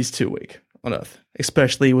 He's too weak on Earth,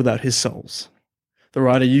 especially without his souls. The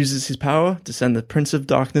rider uses his power to send the Prince of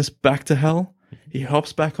Darkness back to hell. He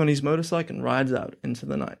hops back on his motorcycle and rides out into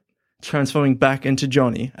the night, transforming back into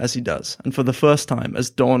Johnny as he does. And for the first time, as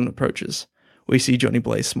dawn approaches, we see Johnny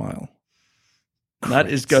Blaze smile. That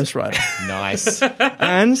is Ghost Rider. Nice.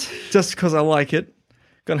 And just because I like it,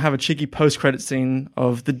 gonna have a cheeky post-credit scene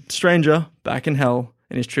of the stranger back in hell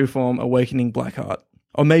in his true form, awakening Blackheart.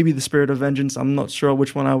 Or maybe the Spirit of Vengeance. I'm not sure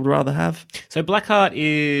which one I would rather have. So Blackheart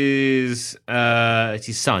is it's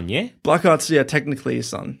his son, yeah? Blackheart's, technically his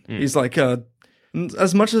son. He's like,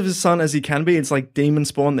 as much of his son as he can be, it's like demon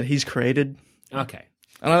spawn that he's created. Okay.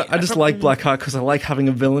 And I just like Blackheart because I like having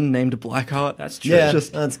a villain named Blackheart. That's true. Yeah,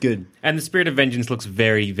 that's good. And the Spirit of Vengeance looks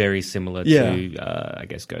very, very similar to, I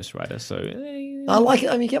guess, Ghost Rider. So I like it.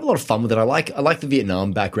 I mean, you have a lot of fun with it. I like the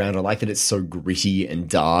Vietnam background. I like that it's so gritty and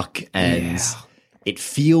dark, and it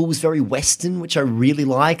feels very Western, which I really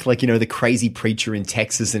like. Like, the crazy preacher in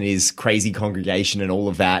Texas and his crazy congregation and all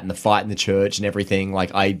of that, and the fight in the church and everything.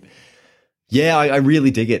 Like, I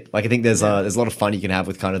really dig it. Like, I think there's a lot of fun you can have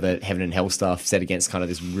with kind of the heaven and hell stuff set against kind of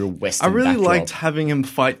this real Western I really backdrop. liked having him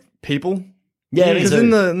fight people. Yeah, Because in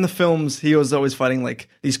the films, he was always fighting like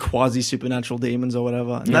these quasi supernatural demons or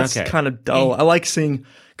whatever, and that's Okay. kind of dull. I like seeing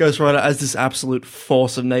Ghost Rider as this absolute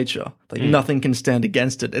force of nature. Like nothing can stand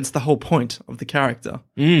against it. It's the whole point of the character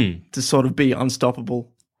to sort of be unstoppable.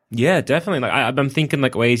 Yeah, definitely. Like I'm thinking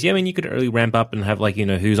like ways. Yeah, I mean, you could really ramp up and have like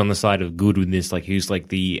who's on the side of good with this, like who's like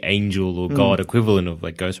the angel or god equivalent of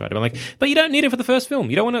like Ghost Rider. But you don't need it for the first film.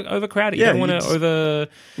 You don't want to overcrowd it. You Yeah, don't want you to just- over.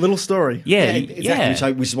 Little story. Yeah,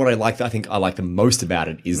 exactly. Which is what I like. I think I like the most about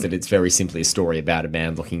it is that it's very simply a story about a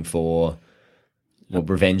man looking for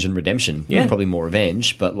revenge and redemption. Yeah. Probably more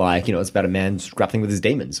revenge, but like it's about a man grappling with his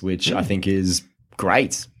demons, which I think is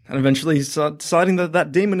great. And eventually he's deciding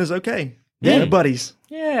that demon is okay. Yeah, they're buddies.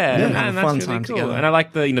 Yeah, have a and that's fun really time cool. together. And I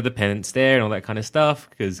like the penance there and all that kind of stuff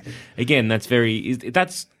because again, that's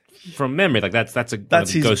from memory. Like that's one of the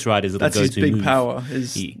his Ghost Rider's little That's his go-to big move. power.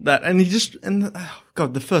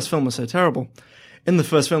 God, the first film was so terrible. In the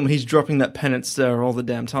first film, he's dropping that penance there all the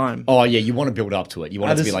damn time. Oh yeah, you want to build up to it. You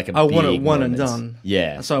want it to be like a I big want it one moment. and done.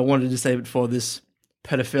 Yeah. So I wanted to save it for this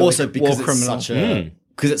pedophilic Also because war it's criminal.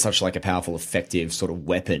 because it's such like a powerful, effective sort of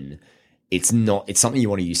weapon. It's something you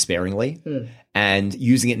want to use sparingly and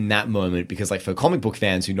using it in that moment because like for comic book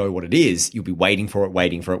fans who know what it is, you'll be waiting for it.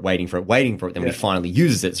 Then when he finally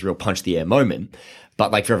uses it, it's a real punch the air moment.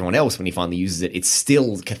 But like for everyone else, when he finally uses it, it's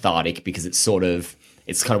still cathartic because it's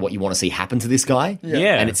kind of what you want to see happen to this guy.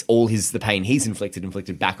 Yeah. And it's all the pain he's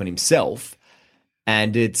inflicted back on himself.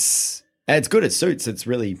 And it's good. It suits. It's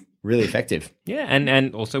really, really effective. Yeah,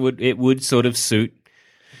 and also it would sort of suit.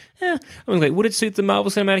 Yeah, I mean, like, would it suit the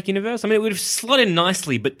Marvel Cinematic Universe? I mean, it would have slot in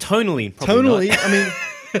nicely, but tonally, probably not. I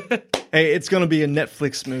mean, hey, it's going to be a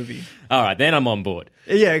Netflix movie. All right, then I'm on board.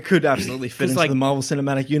 Yeah, it could absolutely fit 'Cause, into like, the Marvel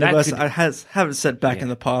Cinematic Universe. could- I have it set back in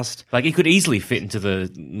the past. Like, it could easily fit into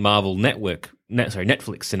the Marvel Netflix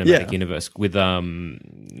Cinematic Yeah. Universe with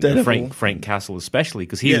Daredevil. Frank Castle especially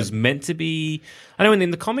because he was meant to be. I know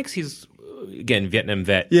in the comics he's again Vietnam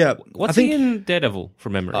vet. Yeah, what's I think- he in Daredevil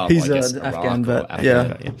from memory? He's I guess an Iraq Afghan or vet. Afghan Yeah.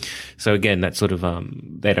 vet. Yeah. So again, that sort of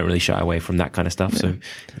they don't really shy away from that kind of stuff. So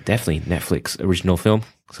definitely Netflix original film.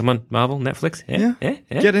 Someone Marvel Netflix. Yeah.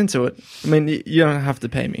 Get into it. I mean, you don't have to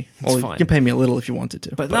pay me. Or fine. you can pay me a little if you wanted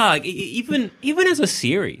to. But no, like, even as a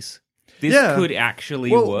series, this Yeah. could actually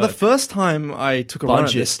well, work. the first time I took a run at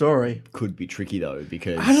Budget. this story, Could be tricky though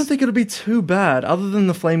because I don't think it'll be too bad. Other than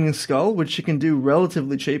the Flaming Skull, which you can do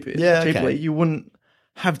relatively cheaply, okay. you wouldn't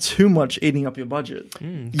have too much eating up your budget.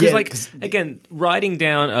 Because again, riding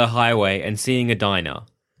down a highway and seeing a diner,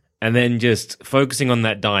 and then just focusing on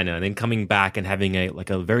that diner, and then coming back and having a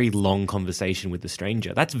very long conversation with the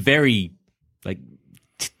stranger. That's very like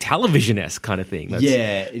television-esque kind of thing. That's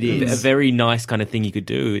Yeah, it is. a very nice kind of thing you could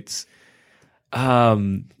do. It's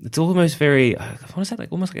almost very I want to say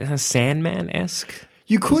like almost like Sandman-esque.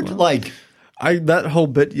 you could like That whole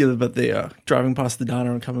bit about the driving past the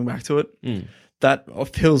diner and coming back to it, that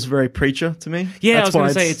feels very Preacher to me. Yeah, That's I was why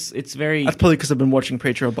going to say it's very. That's probably because I've been watching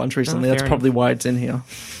Preacher a bunch recently. fair That's probably why it's in here.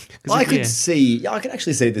 I could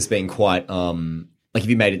actually see this being quite like if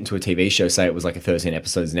you made it into a TV show, say it was like a 13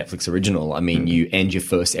 episodes Netflix original. I mean, you end your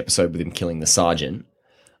first episode with him killing the sergeant,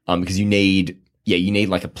 because you need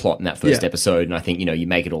like a plot in that first episode, and I think you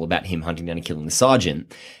make it all about him hunting down and killing the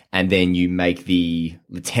sergeant, and then you make the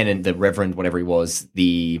lieutenant, the reverend, whatever he was,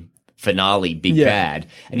 the finale big bad,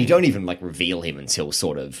 and you don't even like reveal him until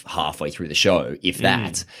sort of halfway through the show, if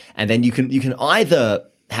that, and then you can either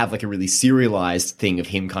have like a really serialized thing of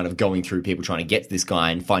him kind of going through people trying to get to this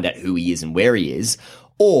guy and find out who he is and where he is.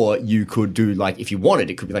 Or you could do like, if you wanted,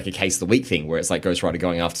 it could be like a case of the week thing where it's like Ghost Rider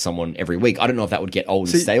going after someone every week. I don't know if that would get old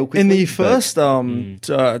and stale quickly. In the but- first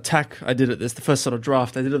attack I did at this, the first sort of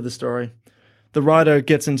draft I did of the story, the Rider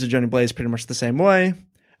gets into Johnny Blaze pretty much the same way,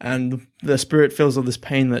 and the spirit feels all this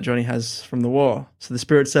pain that Johnny has from the war. So the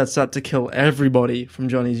spirit sets out to kill everybody from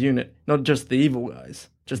Johnny's unit, not just the evil guys,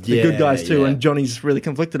 just the good guys too. yeah. And Johnny's really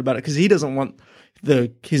conflicted about it because he doesn't want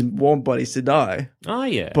his war buddies to die. Oh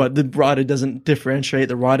yeah, But the Rider doesn't differentiate.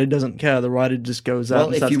 The Rider doesn't care. The Rider just goes out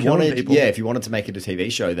and starts killing people. if you wanted to make it a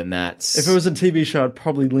TV show, then that's If it was a TV show, I'd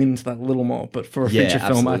probably lean into that a little more. But for a feature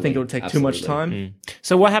film, I think it would take too much time.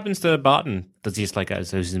 So what happens to Barton? Does he just like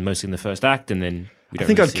so he's mostly in the first act, and then we don't I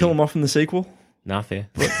think really I'd kill him off in the sequel. Nah, fair.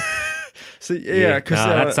 So yeah, because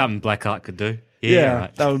that's something Blackheart could do. yeah,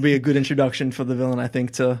 Right. that would be a good introduction for the villain. I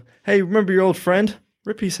think to remember your old friend?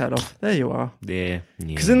 Rip his head off. There you are. Yeah,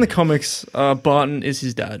 Because in the comics, Barton is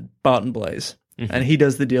his dad, Barton Blaze, and he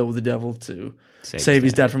does the deal with the devil to save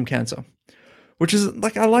his dad from cancer. Which is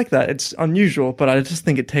like I like that. It's unusual, but I just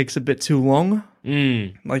think it takes a bit too long.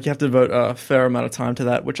 Like you have to devote a fair amount of time to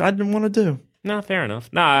that, which I didn't want to do. No, fair enough.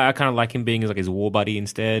 No, I kind of like him being like his war buddy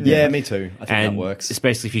instead. Yeah, me too. I think And that works.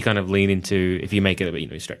 especially if you kind of lean into, if you make it,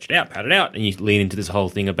 you stretch it out, pat it out, and you lean into this whole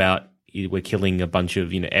thing about we're killing a bunch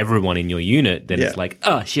of, everyone in your unit, then it's like,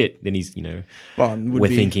 oh shit. Then he's, Barton would we're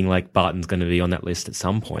be, thinking like Barton's going to be on that list at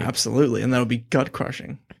some point. absolutely, and that would be gut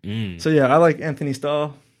crushing. So yeah, I like Anthony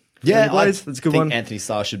Starr. Yeah, Blaze, that's a good think one. Anthony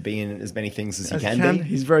Starr should be in as many things as he As can be.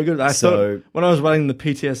 He's very good. I So- thought when I was writing the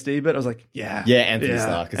PTSD bit, I was like, yeah, Anthony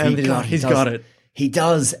Starr. 'Cause Anthony Starr, he's got it. He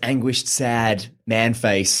does anguished, sad man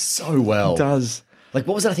face so well. He does. Like,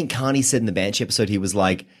 what was it? I think Carney said in the Banshee episode, he was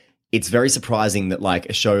like, it's very surprising that like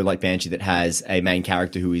a show like Banshee that has a main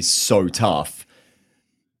character who is so tough,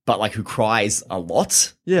 but like who cries a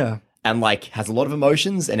lot Yeah. and like has a lot of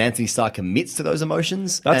emotions, and Anthony Starr commits to those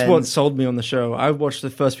emotions. That's and what sold me on the show. I watched the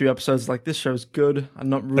first few episodes, like, this show's good. I'm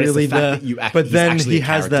not it's the really fact there. that you But he's then actually he a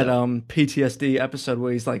has that character. PTSD episode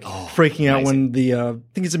where he's like freaking out when the I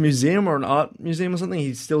think it's a museum or an art museum or something.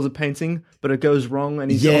 He steals a painting, but it goes wrong, and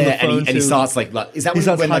he's on the Yeah, phone and he starts like is that he when,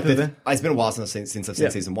 starts when like hyper- it's been a while since I've seen Yeah.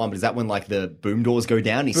 season 1, but is that when like the boom doors go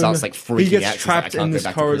down? He starts like freaking he gets out. 'Cause he's like, trapped I can't in go this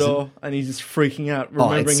back to prison. corridor, and he's just freaking out, Oh,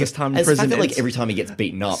 remembering it's his time in it's the prison. fact that, like It's every time he gets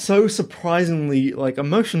beaten up, so surprisingly like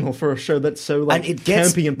emotional for a show that's so like and it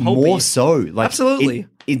gets campy and pulpy. more so. Like Absolutely.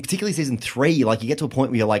 in particularly season 3, like you get to a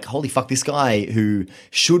point where you're like, holy fuck, this guy who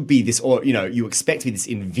should be this, or you expect to be this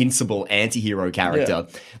invincible anti-hero character.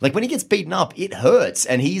 Like when he gets beaten up, it hurts,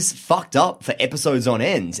 and he's fucked up for episodes on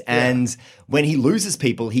end. And when he loses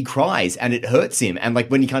people, he cries, and it hurts him. And like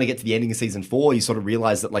when you kind of get to the ending of season 4, you sort of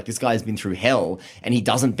realize that like this guy's been through hell, and he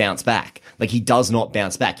doesn't bounce back. Like he does not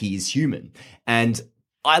bounce back. He is human, and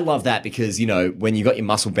I love that because, when you got your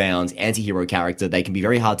muscle-bound anti-hero character, they can be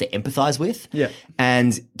very hard to empathize with. Yeah.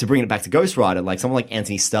 And to bring it back to Ghost Rider, like someone like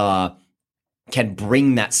Anthony Starr can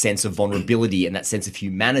bring that sense of vulnerability and that sense of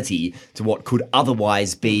humanity to what could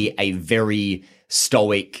otherwise be a very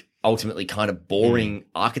stoic, ultimately kind of boring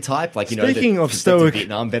archetype. Like, Speaking the of stoic-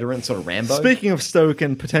 Vietnam veteran, sort of Rambo. Speaking of stoic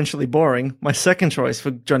and potentially boring, my second choice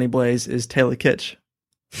for Johnny Blaze is Taylor Kitsch.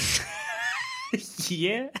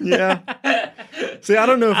 Yeah. Yeah. See, I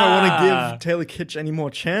don't know if I want to give Taylor Kitsch any more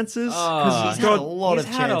chances because He's had a lot of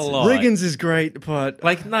he's had a chances. lot. Riggins is great, but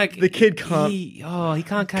Like the kid can't He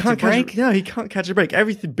can't catch can't a break. Yeah, he can't catch a break.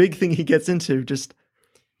 Every big thing he gets into just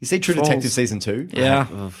You see True Falls. Detective season 2?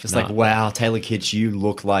 yeah. Just like, wow, Taylor Kitsch, you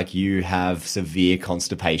look like you have severe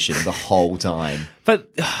constipation the whole time.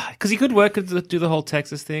 But because he could work do the whole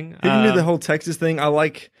Texas thing. He can do the whole Texas thing. I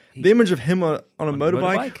like the image of him on a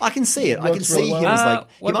motorbike. I can see it. I can Works really see him well. as like,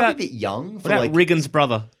 he what might about- be a bit young for What about like... Riggins'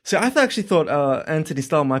 brother? See, I actually thought Anthony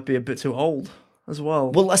Starr might be a bit too old as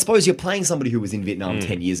well. Well, I suppose you're playing somebody who was in Vietnam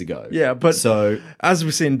 10 years ago. Yeah, but So, as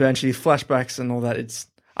we see in Banshee, flashbacks and all that,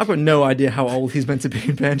 I've got no idea how old he's meant to be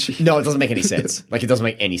in Banshee. no, it doesn't make any sense. Like, it doesn't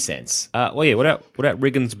make any sense. What about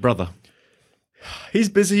Riggins' brother? He's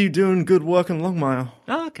busy doing good work in Longmire.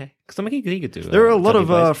 Oh, okay. Because I mean, he could do. There are a lot Johnny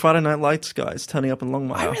Blaze. of Friday Night Lights guys turning up in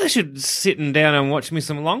Longmire. I really should sit down and watch me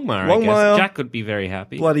some Longmire. I Longmire. guess Jack would be very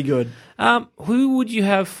happy. Bloody good. Who would you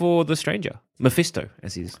have for the stranger? Mephisto,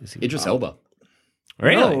 as he's Idris Elba.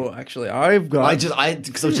 Really? No, actually, I've got.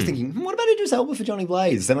 Because I was just thinking, what about Idris Elba for Johnny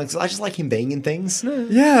Blaze? And like, I just like him being in things.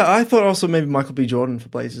 Yeah, I thought also maybe Michael B. Jordan for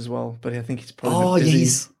Blaze as well, but I think he's probably. Oh, a bit yeah,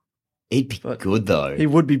 busy. he'd be But good though. He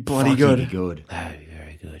would be bloody Fuck, good. He'd be good. Oh,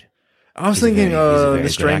 very good. I was He's a thinking very- he's a very the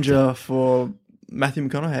good stranger for Matthew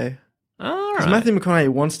McConaughey. All Because right. Matthew McConaughey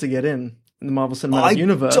wants to get in the Marvel Cinematic I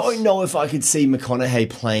Universe. don't know if I could see McConaughey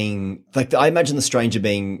playing like I imagine the Stranger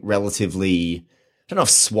being relatively. I don't know if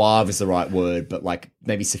suave is the right word, but like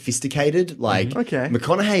maybe sophisticated. Like Okay.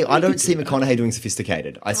 McConaughey, I don't see McConaughey doing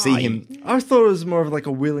sophisticated. I see him. I thought it was more of like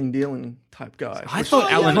a wheeling dealing type guy. I which thought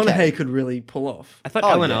Alan- McConaughey could really pull off. I thought Oh,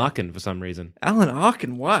 Alan yeah. Arkin for some reason. Alan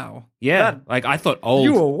Arkin, wow. Yeah, That- like I thought old.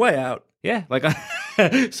 You were way out. Yeah, like so I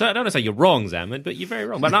don't want to say you're wrong, Zaman, but you're very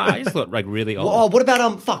wrong. But no, I just thought like really Oh, old. what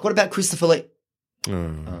about What about Christopher Lee?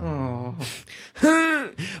 Oh.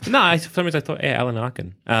 No, for some reason I thought Alan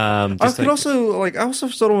Arkin. I Just could like, I also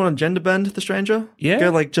sort of want to gender bend the stranger. Yeah?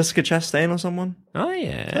 Go like Jessica Chastain or someone. oh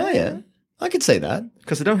yeah, Oh yeah, I could see that.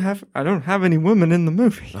 Because I don't have any women in the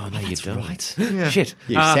movie. Oh no, you don't. Right. Yeah. Shit.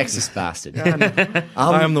 You sexist bastard.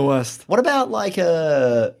 I am the worst. What about like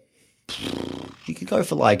a? You could go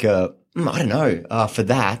for like a. I don't know. For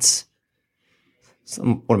that,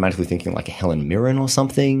 I'm automatically thinking like a Helen Mirren or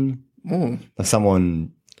something. Ooh. Like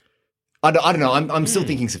someone. I don't know. I'm still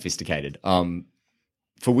thinking sophisticated.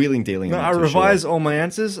 For wheeling dealing. No, I'm I not too revise sure. all my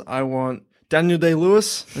answers. I want Daniel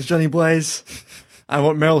Day-Lewis as Johnny Blaze. I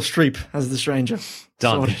want Meryl Streep as the stranger.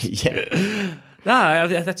 Done. Sorted. Yeah.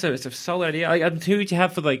 That's it's a solid idea. Who would you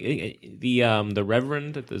have for like the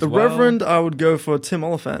Reverend as The well? Reverend, I would go for Tim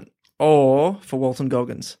Oliphant or for Walton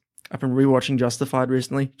Goggins. I've been rewatching Justified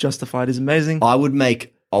recently. Justified is amazing. I would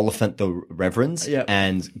make Oliphant the Reverend Yep.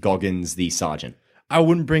 and Goggins the Sergeant. I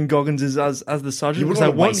wouldn't bring Goggins as the sergeant You because wouldn't I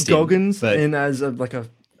wanna want waste him, Goggins but- in as a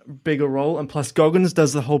bigger role, and plus Goggins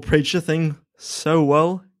does the whole preacher thing so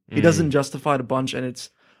well. He doesn't justify a bunch, and it's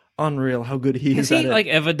unreal how good he Has is at he it. like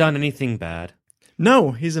ever done anything bad?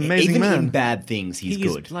 No, he's an amazing Even man. in bad things, he's He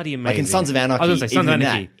is good. bloody Like in amazing. Sons of Anarchy, I was gonna say, Sons even of in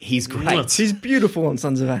Anarchy. that, he's great. He's beautiful on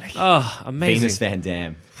Sons of Anarchy. Oh, amazing. Venus Van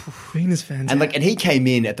Dam. Venus fans. And he came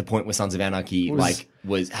in at the point where Sons of Anarchy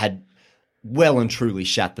had well and truly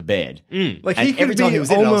shat the bed. Like And he could every time be he was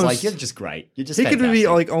in it, I was like, almost- "You're just great. You're just he could be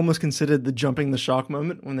fantastic." almost considered the jumping the shark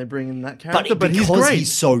moment when they bring in that character, but but he's because great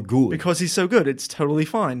he's so good. because he's so good. It's totally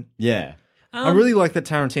fine. Yeah. I really like that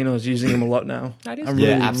Tarantino is using him a lot now. That is I'm good. really,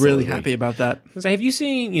 Yeah, really absolutely. happy about that. So have you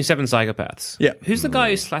seen Seven Psychopaths? Yeah. Who's the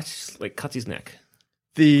guy who cuts his neck?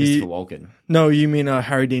 Christopher The Walken. no, you mean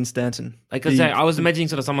Harry Dean Stanton? Like, The- I was imagining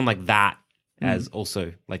sort of someone like that as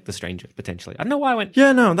also like the stranger potentially. I don't know why I went.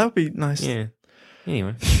 yeah, no, that would be nice. Yeah.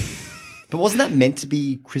 Anyway. But wasn't that meant to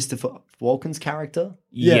be Christopher Walken's character?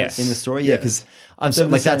 Yes. In the story? Yeah. Yeah, because I'm so They're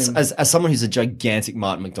the like that's same. as someone who's a gigantic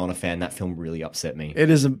Martin McDonagh fan, that film really upset me.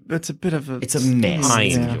 It's a bit of a It's a mess. I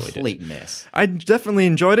It's a enjoyed it. complete mess. I definitely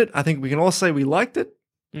enjoyed it. I think we can all say we liked it,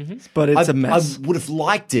 but it's a mess. I would have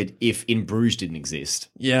liked it if In Bruges didn't exist.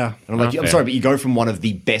 Yeah, And I'm like, I'm fair. sorry, but you go from one of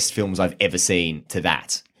the best films I've ever seen to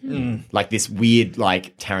that. Like this weird,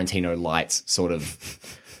 like Tarantino light sort of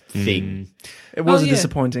thing. it was Oh, yeah.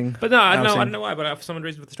 disappointing. But no, I outing. don't know why, but for some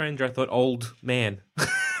reason with the stranger I thought old man.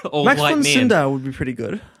 Old Max white von man. Sydow would be pretty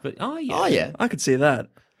good. But Oh yeah. I could see that.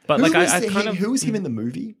 But Who like was I kind of who was him in the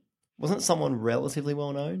movie? Wasn't it someone relatively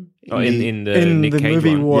well known? in the In Nick the Cage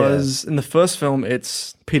movie one. was in the first film,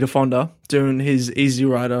 it's Peter Fonda doing his Easy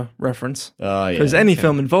Rider reference. Oh yeah. Because any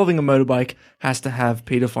film involving a motorbike has to have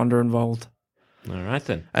Peter Fonda involved. All right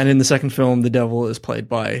then. And in the second film, the devil is played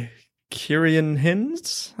by Kieran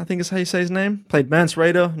Hines, I think is how you say his name. Played Mance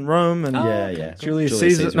Rayder in Rome and yeah. Julius Julius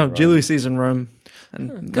Caesar. Caesar No, in Rome. Julius Caesar in Rome.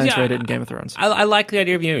 And Mance yeah, Rayder in Game of Thrones. I like the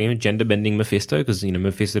idea of gender bending Mephisto because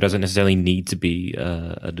Mephisto doesn't necessarily need to be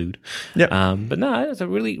a dude. Yep. But no, it's a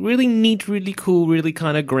really really neat, really cool, really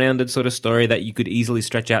kind of grounded sort of story that you could easily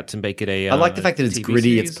stretch out to make it a. I like the fact that it's TV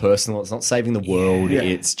gritty, series. it's personal, it's not saving the world, Yeah.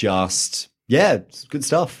 it's just it's good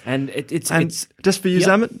stuff. and And it's just for you, Yep.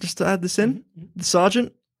 Zamet, just to add this in, the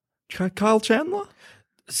sergeant, Kyle Chandler.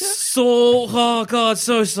 so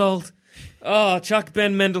so sold. Oh, Chuck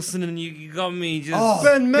Ben Mendelsohn, and you got me just.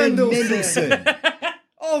 Ben Mendelsohn.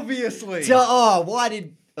 Obviously. Why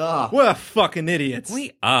did We're fucking idiots.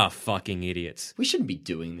 We are fucking idiots. we shouldn't be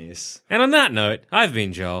doing this. And on that note, I've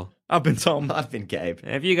been Joel. I've been Tom. I've been Gabe.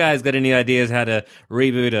 If you guys got any ideas how to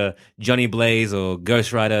reboot a Johnny Blaze or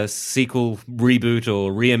Ghost Rider sequel reboot or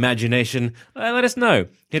reimagination, let us know.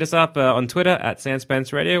 Hit us up on Twitter at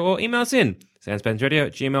Sanspants Radio or email us in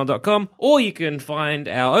sanspantsradio@gmail.com, or you can find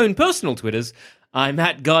our own personal Twitters. I'm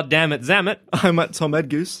at goddammit I'm at Tom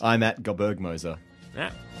Edgoose. I'm at Goldberg Moser.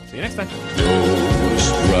 Yeah, see you next time.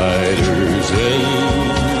 Ghost riders in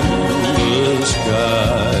the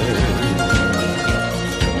sky.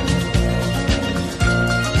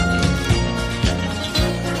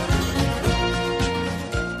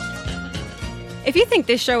 If you think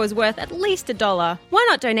this show is worth at least $1, why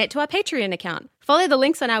not donate to our Patreon account? Follow the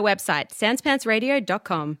links on our website,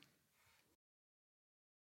 sanspantsradio.com.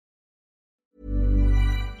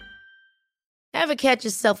 Ever catch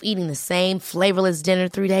yourself eating the same flavorless dinner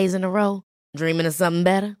 3 days in a row? Dreaming of something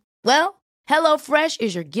better? Well, HelloFresh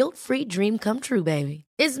is your guilt-free dream come true, baby.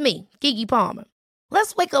 It's me, Keke Palmer.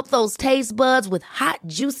 Let's wake up those taste buds with hot,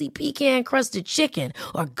 juicy pecan-crusted chicken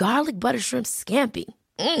or garlic butter shrimp scampi.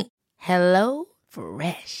 Hello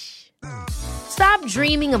Fresh. Stop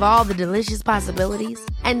dreaming of all the delicious possibilities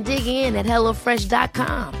and dig in at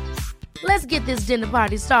HelloFresh.com. Let's get this dinner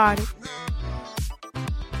party started.